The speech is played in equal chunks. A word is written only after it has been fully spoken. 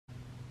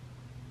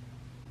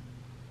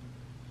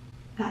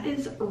That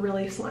is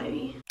really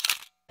slimy.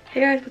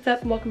 Hey guys, what's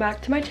up and welcome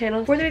back to my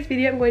channel. For today's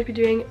video, I'm going to be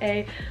doing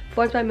a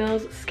Florence by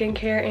Mills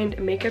skincare and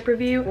makeup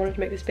review. I wanted to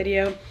make this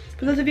video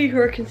for those of you who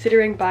are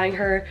considering buying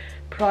her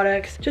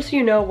products, just so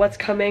you know what's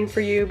coming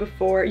for you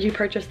before you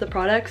purchase the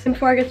products. And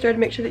before I get started,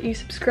 make sure that you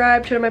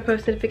subscribe, turn on my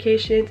post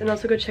notifications, and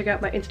also go check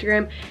out my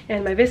Instagram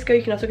and my Visco.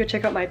 You can also go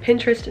check out my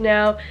Pinterest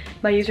now.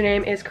 My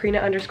username is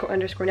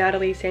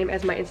Karina__Natalie, same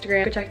as my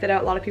Instagram. Go check that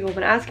out. A lot of people have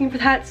been asking for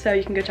that, so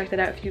you can go check that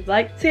out if you'd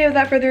like. So yeah,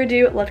 without further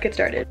ado, let's get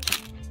started.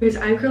 Because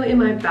I'm currently in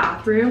my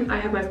bathroom. I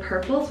have my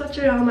purple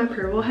sweatshirt on, my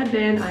purple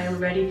headband. I am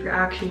ready for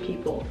action,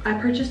 people. I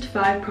purchased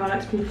 5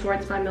 products from the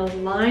Florence by Mills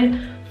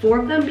line, 4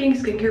 of them being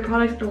skincare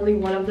products and only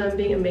 1 of them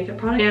being a makeup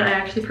product. And I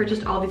actually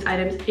purchased all these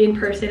items in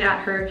person at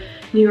her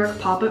New York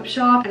pop-up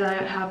shop, and I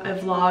have a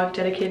vlog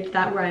dedicated to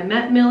that where I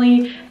met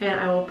Millie,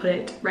 and I will put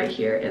it right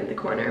here in the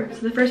corner.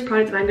 So the first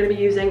product that I'm going to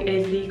be using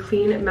is the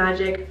Clean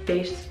Magic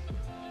Face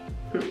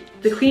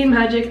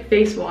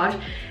Wash,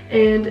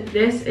 and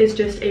this is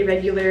just a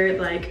regular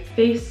like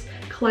face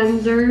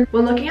cleanser.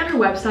 When looking at her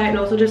website and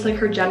also just like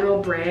her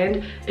general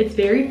brand, it's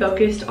very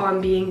focused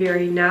on being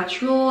very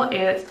natural, and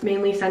it's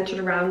mainly centered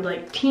around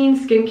like teen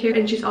skincare,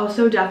 and she's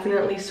also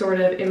definitely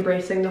sort of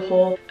embracing the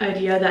whole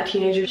idea that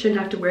teenagers shouldn't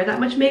have to wear that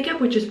much makeup,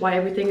 which is why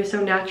everything is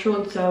so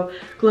natural and so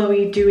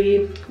glowy,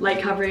 dewy,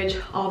 light coverage,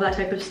 all that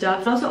type of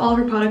stuff. Also, all of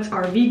her products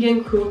are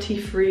vegan,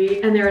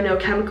 cruelty-free, and there are no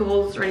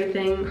chemicals or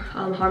anything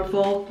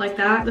harmful like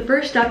that. The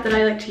first step that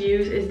I like to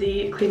use is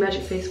the Clean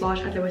Magic Face Wash,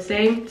 as I was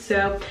saying.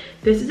 So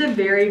this is a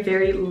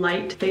very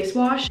light face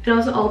wash, and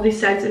also all of these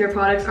scents in her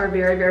products are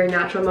very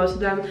natural. Most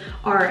of them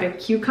are a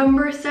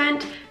cucumber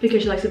scent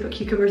because she likes to put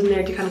cucumbers in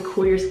there to kind of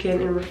cool your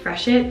skin and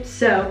refresh it.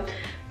 So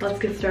let's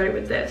get started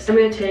with this. I'm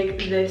gonna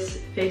take this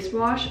face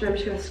wash and I'm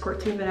just gonna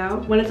squirt some of it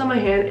out. When it's on my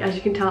hand, as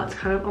you can tell, it's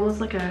kind of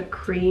almost like a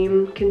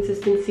cream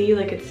consistency.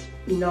 Like, it's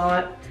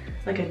not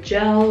like a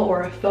gel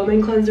or a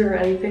foaming cleanser or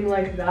anything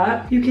like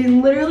that. You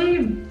can literally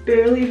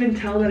barely even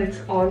tell that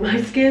it's on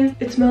my skin.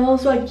 It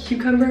smells like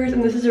cucumbers,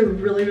 and this is a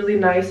really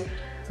nice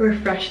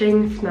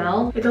refreshing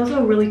smell. It's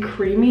also really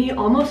creamy,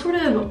 almost sort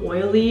of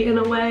oily in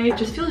a way. It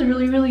just feels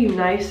really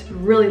nice,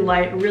 really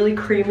light, really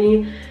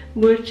creamy,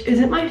 which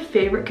isn't my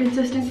favorite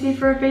consistency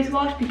for a face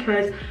wash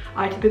because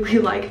I typically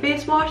like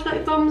face wash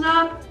that foams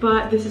up,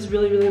 but this is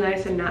really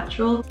nice and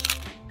natural.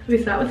 Okay,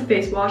 so that was the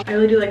face wash. I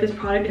really do like this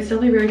product. It's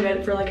definitely very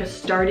good for like a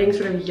starting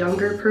sort of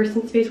younger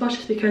person's face wash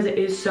just because it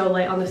is so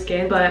light on the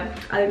skin, but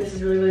I think this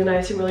is really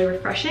nice and really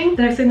refreshing.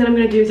 The next thing that I'm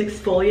going to do is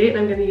exfoliate, and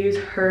I'm going to use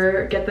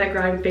her Get That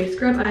Grime face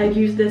scrub. I've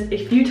used this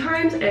a few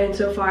times, and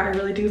so far I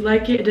really do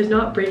like it. It does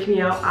not break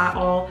me out at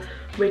all,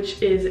 which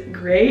is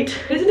great.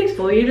 It is an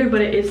exfoliator,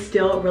 but it is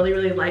still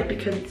really light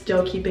because it's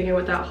still keeping it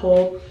with that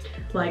whole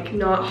like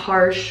not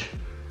harsh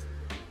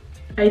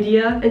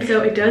idea. And so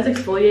it does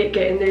exfoliate,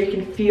 get in there, you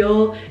can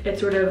feel it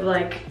sort of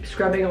like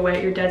scrubbing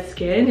away your dead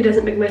skin. It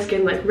doesn't make my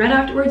skin like red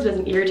afterwards, it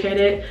doesn't irritate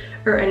it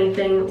or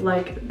anything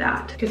like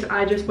that. Because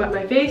I just wet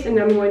my face, and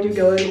now I'm going to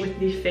go in with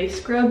the face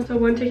scrub. So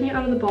when taking it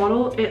out of the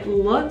bottle, it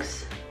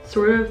looks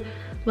sort of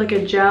like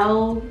a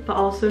gel, but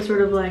also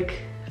sort of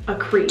like a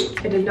cream.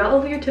 It does not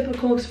look like your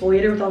typical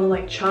exfoliator with all the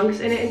like chunks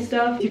in it and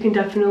stuff. You can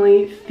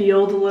definitely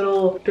feel the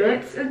little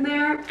bits in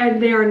there,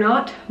 and they are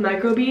not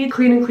microbeads.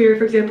 Clean and Clear,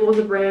 for example, is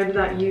a brand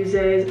that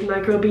uses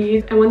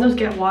microbeads, and when those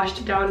get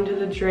washed down into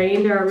the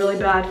drain, they are really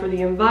bad for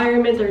the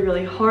environment. They're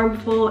really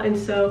harmful, and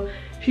so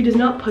she does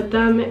not put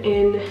them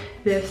in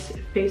this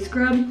face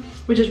scrub,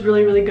 which is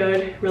really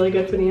good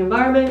for the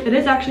environment. It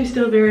is actually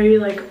still very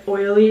like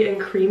oily and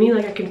creamy.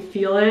 Like, I can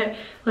feel it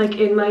like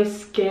in my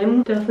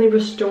skin, definitely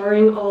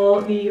restoring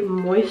all the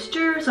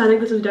moisture. So I think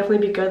this would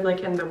definitely be good like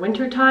in the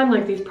winter time.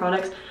 Like, these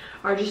products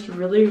are just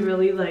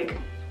really like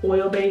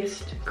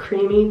oil-based,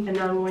 creamy. And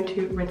now I'm going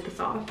to rinse this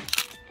off.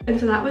 And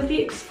so that was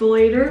the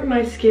exfoliator.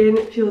 My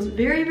skin feels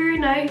very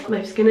nice.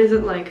 My skin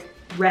isn't like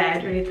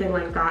red or anything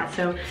like that,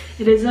 so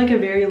it is like a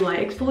very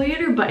light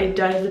exfoliator, but it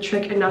does the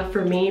trick enough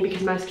for me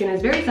because my skin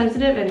is very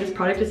sensitive, and this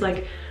product is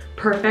like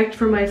perfect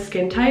for my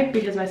skin type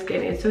because my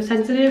skin is so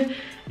sensitive,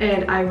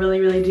 and I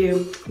really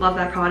do love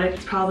that product.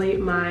 It's probably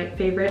my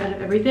favorite out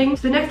of everything.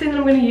 So the next thing that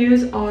I'm going to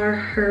use are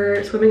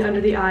her Swimming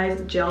Under the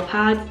Eyes gel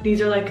pads. These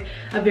are like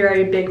a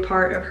very big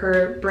part of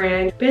her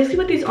brand. Basically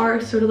what these are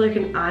is sort of like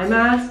an eye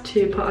mask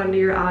to put under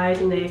your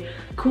eyes, and they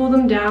cool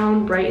them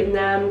down, brighten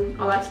them,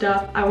 all that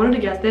stuff. I wanted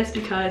to get this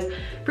because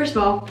first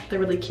of all, they're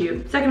really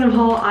cute. Second of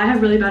all, I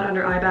have really bad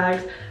under eye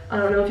bags. I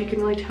don't know if you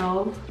can really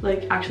tell,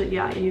 like actually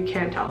yeah, you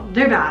can tell.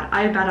 They're bad.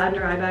 I have bad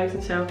under eye bags,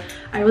 and so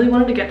I really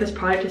wanted to get this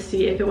product to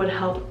see if it would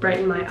help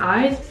brighten my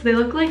eyes. So they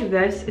look like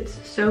this.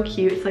 It's so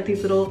cute. It's like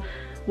these little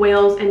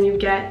whales, and you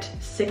get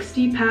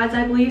 60 pads,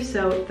 I believe,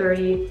 so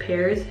 30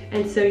 pairs.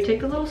 And so you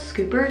take the little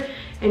scooper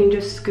and you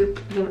just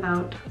scoop them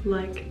out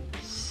like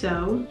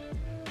so.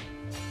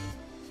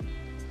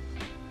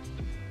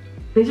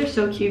 These are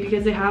so cute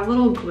because they have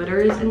little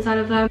glitters inside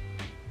of them.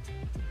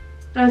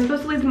 And I'm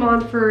supposed to leave them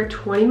on for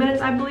 20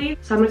 minutes, I believe.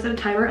 So I'm gonna set a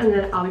timer and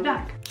then I'll be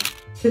back.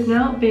 It's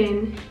now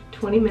been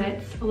 20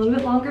 minutes, a little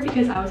bit longer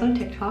because I was on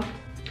TikTok.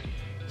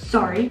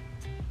 Sorry.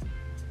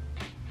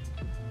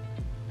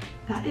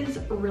 That is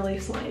really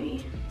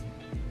slimy.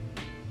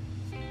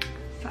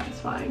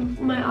 Satisfying.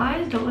 My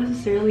eyes don't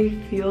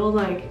necessarily feel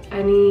like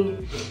any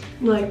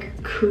like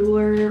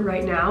cooler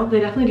right now.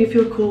 They definitely do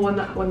feel cool when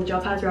the gel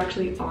pads are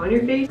actually on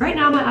your face. Right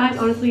now my eyes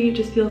honestly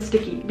just feel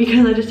sticky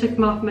because I just took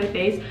them off my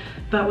face,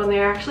 but when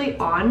they're actually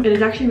on, it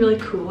is actually really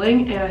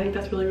cooling, and I think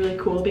that's really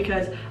cool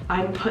because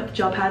I didn't put the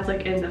gel pads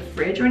like in the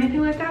fridge or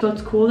anything like that. So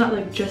it's cool that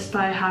like just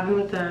by having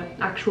like the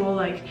actual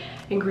like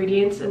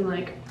ingredients and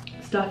like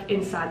stuff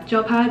inside the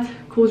gel pads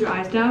cools your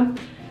eyes down.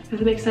 Does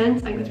that make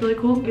sense? I think that's really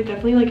cool. It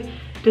definitely like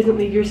doesn't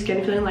leave your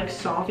skin feeling like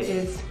soft. It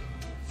is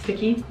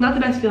sticky. Not the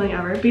best feeling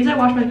ever. Because I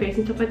wash my face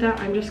and stuff like that,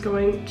 I'm just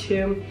going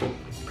to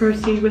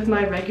proceed with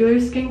my regular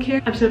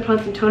skincare. I'm just gonna put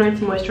on some toner,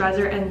 some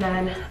moisturizer, and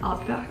then I'll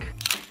be back.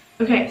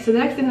 Okay, so the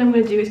next thing that I'm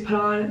gonna do is put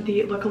on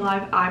the Look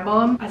Alive Eye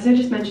Balm. As I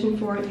just mentioned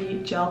for the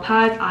gel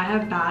pads, I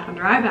have bad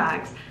under eye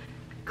bags.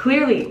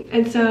 Clearly.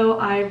 And so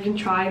I've been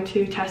trying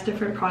to test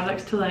different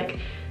products to like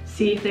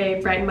see if they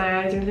brighten my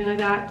eyes or anything like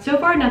that. So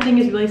far nothing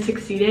has really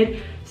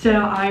succeeded,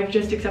 so I've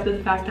just accepted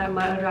the fact that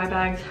my under eye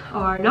bags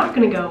are not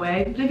gonna go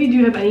away. But if you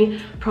do have any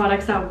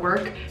products that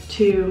work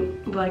to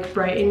like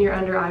brighten your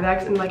under eye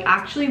bags and like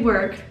actually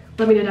work,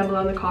 let me know down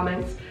below in the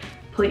comments,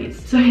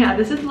 please. So yeah,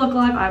 this is the Look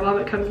Alive Eye Balm.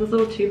 It comes in this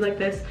little tube like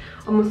this,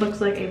 almost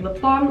looks like a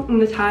lip balm,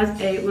 and this has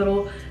a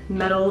little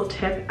metal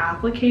tip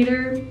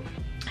applicator.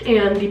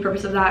 And the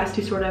purpose of that is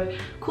to sort of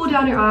cool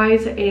down your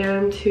eyes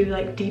and to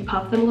like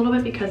depuff them a little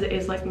bit because it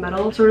is like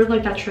metal. Sort of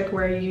like that trick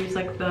where you use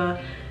like the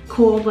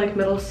cold like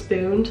metal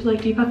spoon to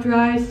like depuff your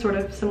eyes, sort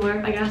of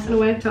similar I guess in a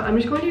way. So I'm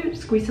just going to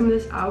squeeze some of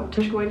this out. I'm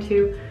just going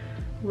to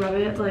rub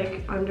it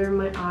like under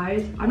my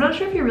eyes. I'm not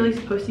sure if you're really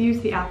supposed to use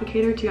the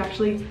applicator to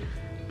actually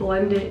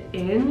blend it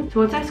in. So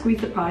once I squeeze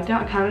the product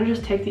out, I kind of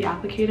just take the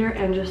applicator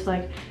and just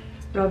like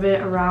rub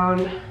it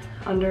around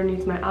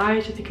underneath my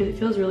eyes just because it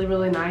feels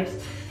really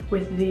nice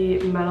with the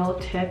metal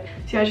tip.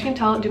 See, as you can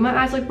tell, do my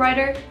eyes look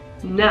brighter?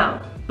 No,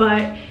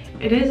 but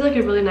it is like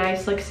a really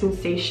nice like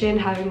sensation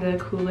having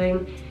the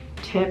cooling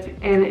tip,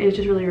 and it's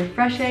just really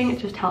refreshing. It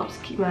just helps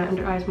keep my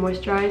under eyes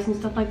moisturized and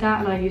stuff like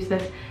that, and I use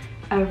this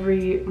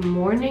every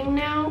morning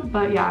now.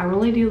 But yeah, I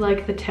really do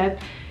like the tip.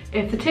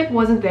 If the tip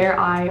wasn't there,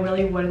 I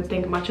really wouldn't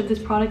think much of this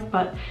product,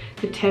 but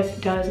the tip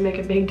does make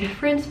a big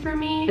difference for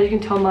me. As you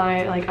can tell,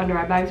 my like under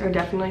eye bags are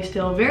definitely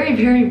still very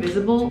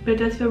visible, but it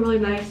does feel really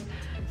nice,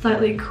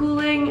 slightly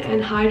cooling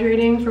and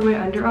hydrating for my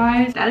under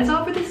eyes. That is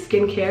all for the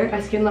skincare. My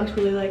skin looks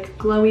really like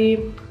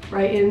glowy,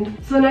 brightened.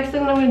 So the next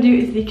thing that I'm gonna do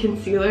is the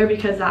concealer,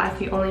 because that is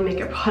the only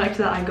makeup product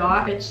that I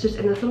got. It's just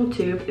in this little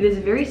tube. It is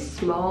a very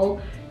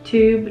small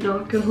tube,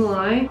 not gonna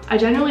lie. I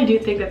generally do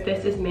think that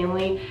this is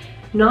mainly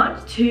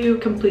not to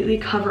completely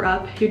cover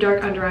up your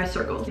dark under eye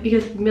circles,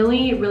 because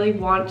Millie really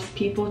wants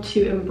people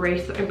to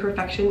embrace their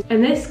imperfections,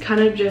 and this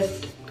kind of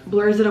just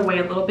blurs it away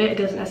a little bit. It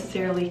doesn't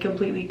necessarily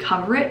completely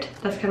cover it.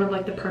 That's kind of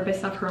like the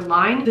purpose of her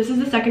line. This is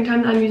the second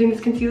time that I'm using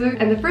this concealer,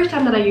 and the first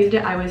time that I used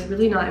it, I was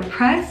really not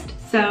impressed.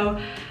 So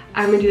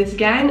I'm gonna do this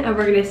again, and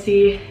we're gonna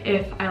see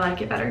if I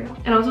like it better.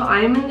 And also, I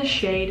am in the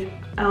shade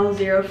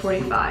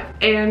L045,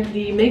 and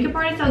the makeup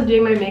artist that was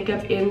doing my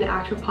makeup in the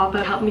actual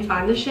pop-up helped me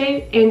find the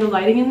shade, and the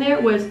lighting in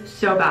there was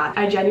so bad.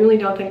 I genuinely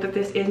don't think that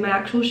this is my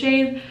actual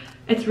shade.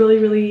 It's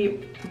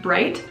really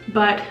bright,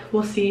 but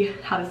we'll see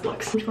how this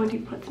looks. I'm just going to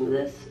put some of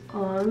this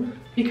on.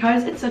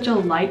 Because it's such a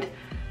light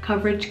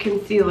coverage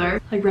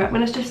concealer, like right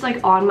when it's just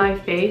like on my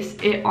face,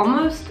 it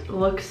almost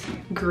looks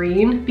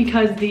green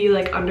because the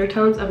like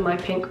undertones of my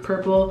pink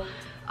purple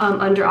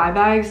under eye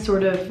bags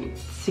sort of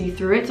see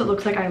through it, so it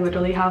looks like I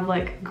literally have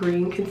like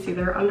green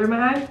concealer under my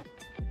eye.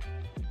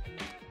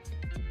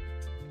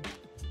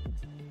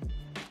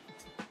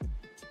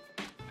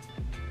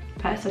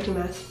 That is such a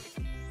mess.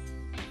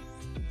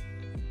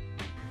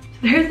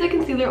 There's the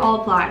concealer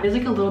all applied. It's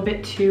like a little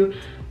bit too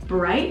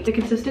bright. The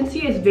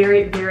consistency is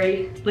very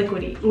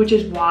liquidy, which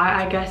is why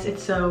I guess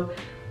it's so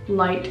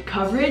light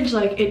coverage.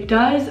 Like, it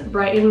does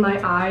brighten my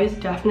eyes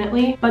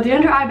definitely, but the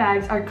under eye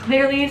bags are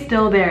clearly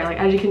still there. Like,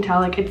 as you can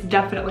tell, like it's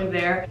definitely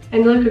there.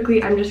 And really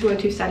quickly, I'm just going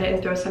to set it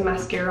and throw some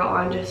mascara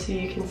on just so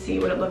you can see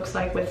what it looks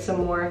like with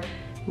some more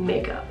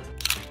makeup.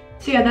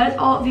 So yeah, that is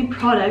all the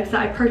products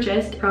that I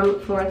purchased from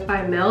Florence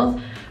by Mills.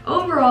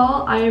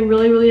 Overall, I am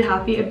really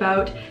happy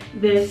about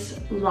this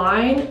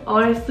line.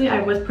 Honestly,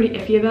 I was pretty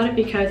iffy about it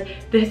because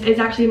this is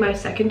actually my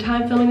second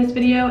time filming this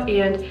video,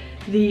 and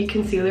the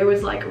concealer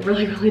was like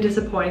really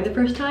disappointing the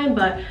first time,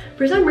 but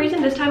for some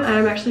reason this time I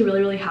am actually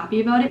really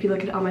happy about it. If you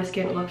look at it on my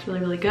skin, it looks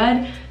really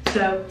good.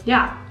 So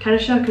yeah, kind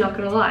of shook, not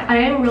gonna lie. I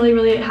am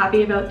really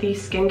happy about the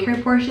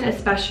skincare portion,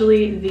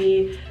 especially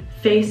the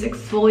face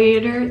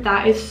exfoliator.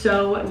 That is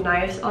so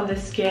nice on the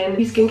skin.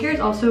 The skincare is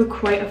also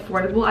quite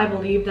affordable. I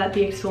believe that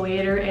the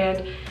exfoliator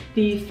and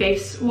the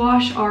face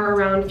wash are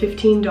around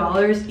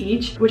 $15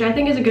 each, which I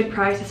think is a good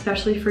price,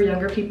 especially for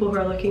younger people who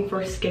are looking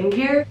for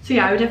skincare. So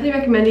yeah, I would definitely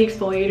recommend the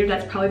exfoliator.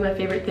 That's probably my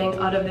favorite thing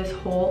out of this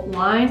whole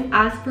line.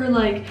 As for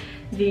like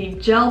the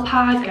gel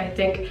pads, I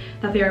think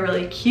that they are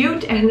really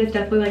cute, and it's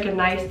definitely like a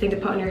nice thing to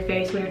put on your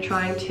face when you're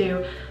trying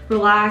to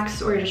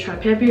relax or you're just trying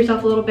to pamper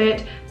yourself a little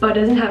bit, but it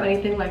doesn't have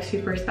anything like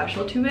super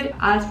special to it.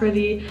 As for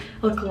the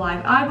Look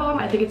Alive Eye Balm,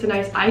 I think it's a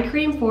nice eye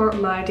cream for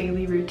my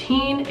daily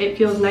routine. It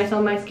feels nice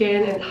on my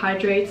skin and it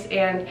hydrates,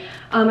 and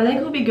I think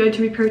it will be good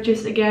to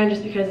repurchase again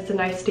just because it's a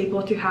nice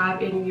staple to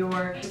have in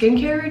your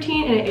skincare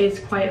routine and it is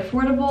quite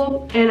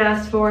affordable. And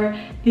as for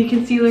the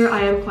concealer,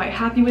 I am quite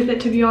happy with it,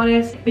 to be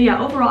honest. But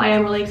yeah, overall I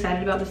am really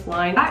excited about this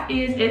line. That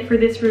is it for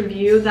this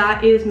review.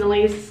 That is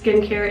Millie's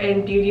skincare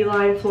and beauty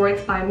line,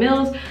 Florence by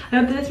Mills. I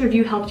hope that this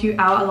review helped you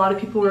out. A lot of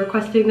people were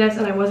requesting this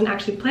and I wasn't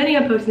actually planning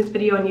on posting this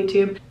video on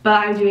YouTube,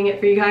 but I'm doing it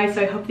for you guys,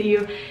 so I hope that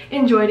you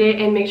enjoyed it,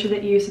 and make sure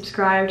that you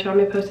subscribe, turn on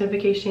my post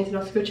notifications, and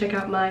also go check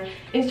out my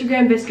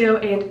Instagram,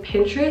 Visco, and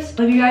Pinterest.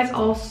 Love you guys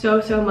all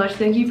so much.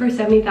 Thank you for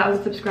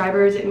 70,000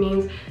 subscribers. It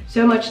means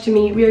so much to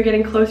me. We are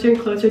getting closer and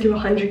closer to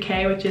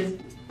 100K, which is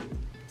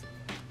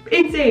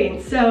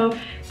insane. So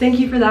thank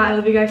you for that. I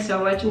love you guys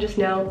so much, and just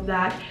know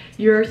that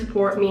your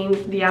support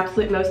means the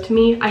absolute most to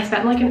me. I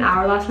spent like an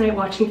hour last night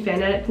watching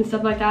fan edits and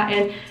stuff like that,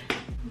 and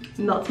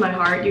melts my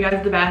heart. You guys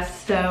are the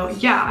best. So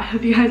yeah, I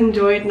hope you guys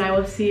enjoyed, and I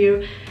will see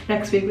you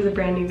next week with a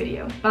brand new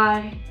video.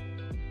 Bye.